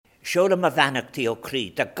Seola ma vanachtaí ó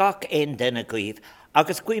crí, de gach ein duna gaomh,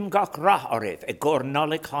 agus cuim gach rath oribh I gcór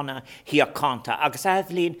nolig honna hiacánta, agus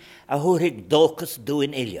ehlín a thuirigh dóchas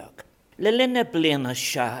dúin iliog. Le linne bliana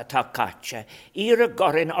se atá caite, íra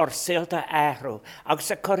gorin orsailta éhrú,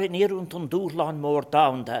 agus a corin írunt an dúrlán mór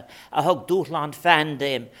dáanda, a thug dúrlán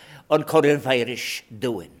fandéim an corin bhairis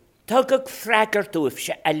dúin. Tugad freagar dúibh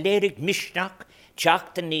se a léirigh misneach,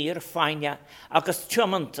 teach den níor fáine, agus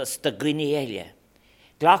tumantas de gine eile.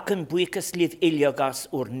 Glachan buchas líh iliogas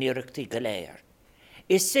úr níireachtaí go léir.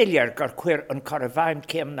 Is sillar gur cuir an carabhaim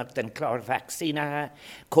céimnach den chlár vaccínathe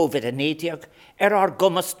COVID-19 ar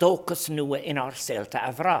gomas dóchas nua in orsailta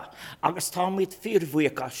a bhrá, agus támid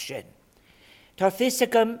fíormhuichas sin. Tá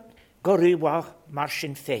fisicam go riúha mar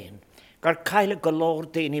sin féin, gur caile go lór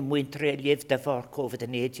daoine muintre léamh de bhar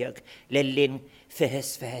COVID-19 le linn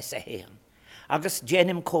fihis a héan. Agus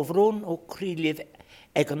dénim cóhrún ó crílimh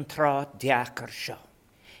ag an trá deachar seo.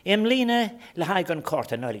 Im lína le haig an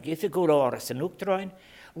cortanolig, if I go áras an Uachtaráin,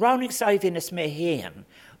 ránig saibhínas mé héan,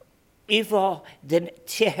 I bhá den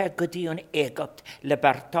tithe go dtí an Éigeapt le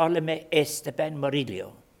Bartolomé Esteban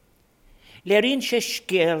Murillo. Le ríonn sé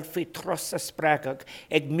scéal faoi tros a spregag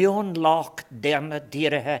ag mion lách déna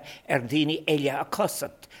díirithe daoine eile a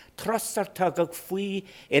cosant, tros tugad faoi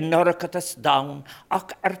I Norrachatas dain,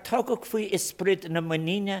 ach tugad faoi isprid na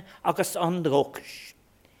muíne agus an dóchas.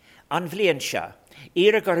 An bhliain se,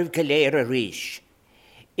 íra go raibh go léir a ríis.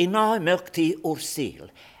 I ná imeachtaí úr síl,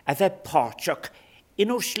 a bheith páteach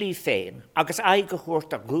inúr slí féin, agus aige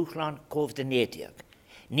chuirt a grúchlan COVID-19.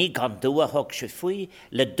 Ní gan dua thug se faoi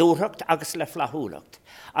le dúracht agus le flathúlacht,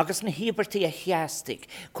 agus na híbertaí a cheastig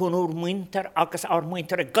chun úr muinter agus ar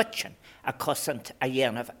muinter a gutsin a cosant a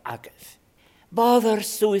dhéanamh agah. Bábhar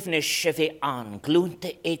suaimhnis se bhí an, glúnta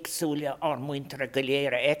éagsúla ar muinter a go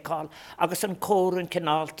léir a eáil, agus an córan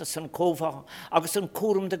cináltas an cóbhá, agus an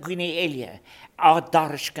cúram de gine eile á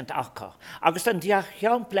dariscint acha, agus an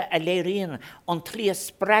diacheampla a léiríonn an tlí a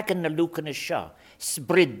spregan na lúcanna seo,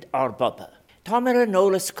 sbrid ar baba. Tá mar an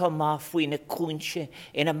ólas có má faoi na cúnse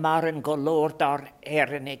ina maran go lór dar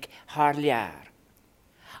éannig thar lear.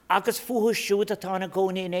 Agus futhas siúd atá na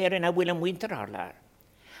gcónaí éireann a bhfuil an muinter ar lear.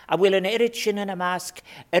 A bhfuil an éirid sin in a másc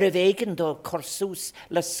ar a bhéigean dó corsús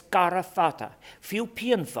le scara fata, fiú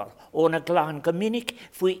pianfar ó na glán go minic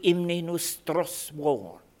faoi imní nó stros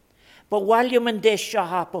mhór. Ba bhhailm an déis seo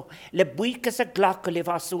hapo le buchas a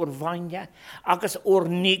glacalibh as úr bhaine agus úr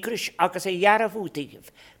nígris agus a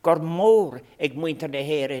dhearabhútaíomh gur mór ag muinter na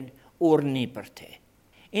héireann úr níberte.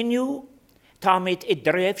 Inniu, táid I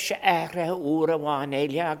dréibh se éirithe úr a bháin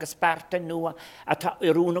éile agus berta nua atá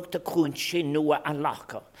iúnach de cúnse nua an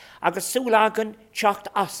lacha, agus súlagan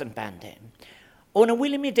teacht as an bandéim. Ó na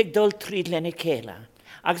bhfuil míid ag dul tríd lena céile,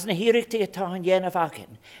 agus na hiirictaí atá an dhéanamh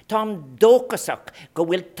agin, tám dóchasach go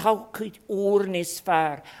bhfuil tácaid úr níos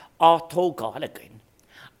fearr á tógálagan,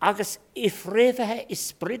 agus I phríomhathe I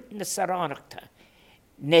sprid na saránachta,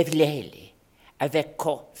 nefléili, a bheith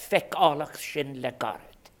có feicálach sin le garad.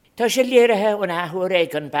 Tá sé léirithe an athúir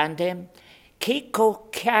ag an bandéim, cé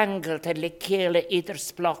có ceangalta le céile idir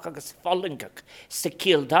splach agus follingach sa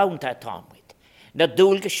cíal damhta támuid, na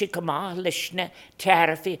dúlga si go má leis na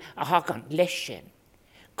tearafaí a hagan leis sin.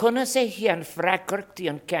 Conna sé hían freagartaí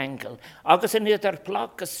an ceangal agus an idir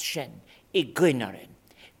plagus sin I gcuinearin,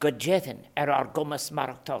 go deimhin ar gomas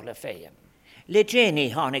marachtála féin. Le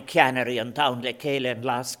déanaí tháinig ceannarí an dain le céile an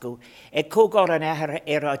Glasgow ag cógáil an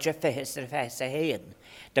éair ráide fihis a héan,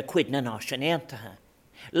 de cuid na náisiúntaithe.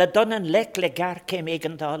 Le donan lec le gar céim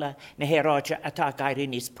éigeandála na héráide atá gairí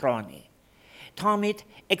níos pránaí. Támid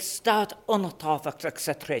ag stad ionatáhachtach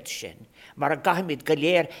sa tréid sin, mar a gaiimid go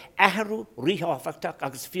léir éarú rítháfachtach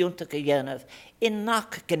agus fiúntaach a dhéanamh in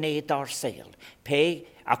nach gnéad ar saoil, pe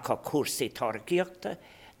a có cuasaí targaíochta,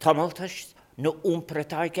 tamiltas nó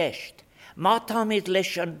úmpratá gceist. Má támid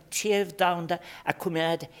leis an tíomh damhda a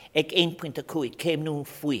cuimead ag 1.5 céim nó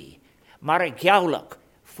faoi, mar a geallach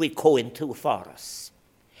faoi cóin tú fáras.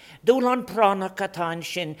 Dúlan pránach atáin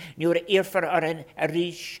sin nuair a iarfar ar a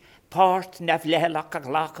ríis, páirt neflehelach a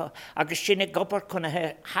ghlacha agus sinna gobar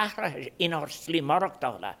chunathe háthrathe inar slí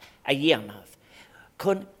marachtála a dhéanamh,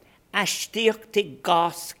 chun aistíochtaí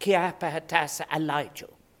gás ceapathe tasa a leidú.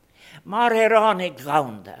 Mar annig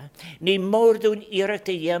gánda, ní mórdún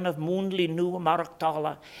iireachta dhéanamh múnlí nua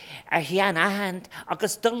marachtála a dhéan ahand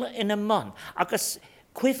agus dul ina man, agus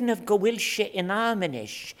cuimhnamh go bhfuil sé in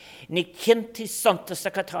ámanis, ní cinntaí sontas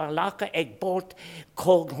a atá lacha ag bort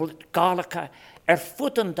cógálacha ar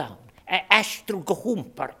fud an dain, Estrú go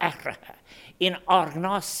húmpar achrathe in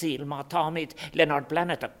argnásil má támid lenar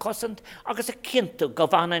blanet a cosint agus a cintu go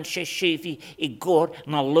bhanan sé sifi I gór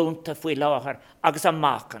na lúnta faoi láthar agus a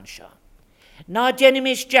mácan seo. Ná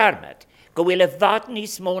dénimis dearmad go bhfuil a bhad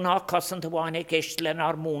níos mó ná cosint bháinnig ist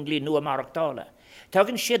lenar múnlí nua marachtála.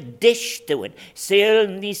 Tugann siad deistúin, saoil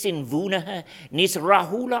níos in bhúnathe, níos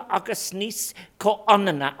rathúla agus níos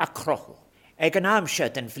coanna a crochu. Ag an amse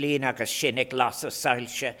den bhliain agus sin ag las a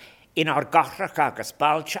sailse in ar garrach agus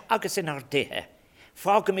bailte agus in ar dithe.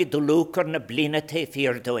 Fága mi do lúcar na blina té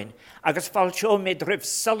fiordóin, agus fáilseo mid ribh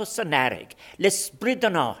solas an airig, lis brid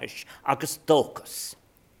an áthis agus dócas.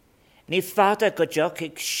 Ní fada go deoch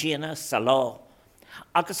ag sína sa lá,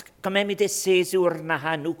 agus go mé mi de séúr na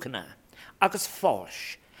hanúcana, agus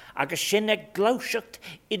fáis, agus sin ag glauseacht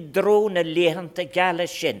I dró na léhananta geala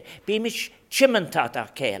sin, bí mis chimantá a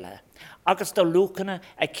céile, agus do lúcana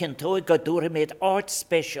a cintói go dúra méid áit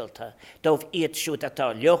spéisialta dómh iad siúd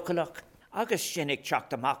atá leocalach, agus sin ag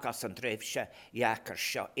teacht amach as an dréimhse dhechar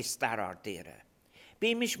seo I star ar díre.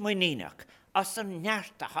 Bí mis muoínach as an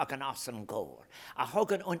nearta hagan as an góir, a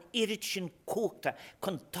hagan an irid sin cóta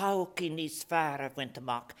chun táchaí níos fearr a bhaint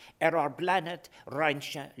amach ar blanad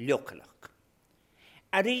reinse leocalach.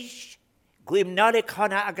 A rís, guim nálig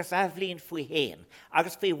chana agus aflín faoi héin,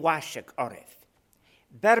 agus faoi waisig oribh.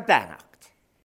 Berbanacht,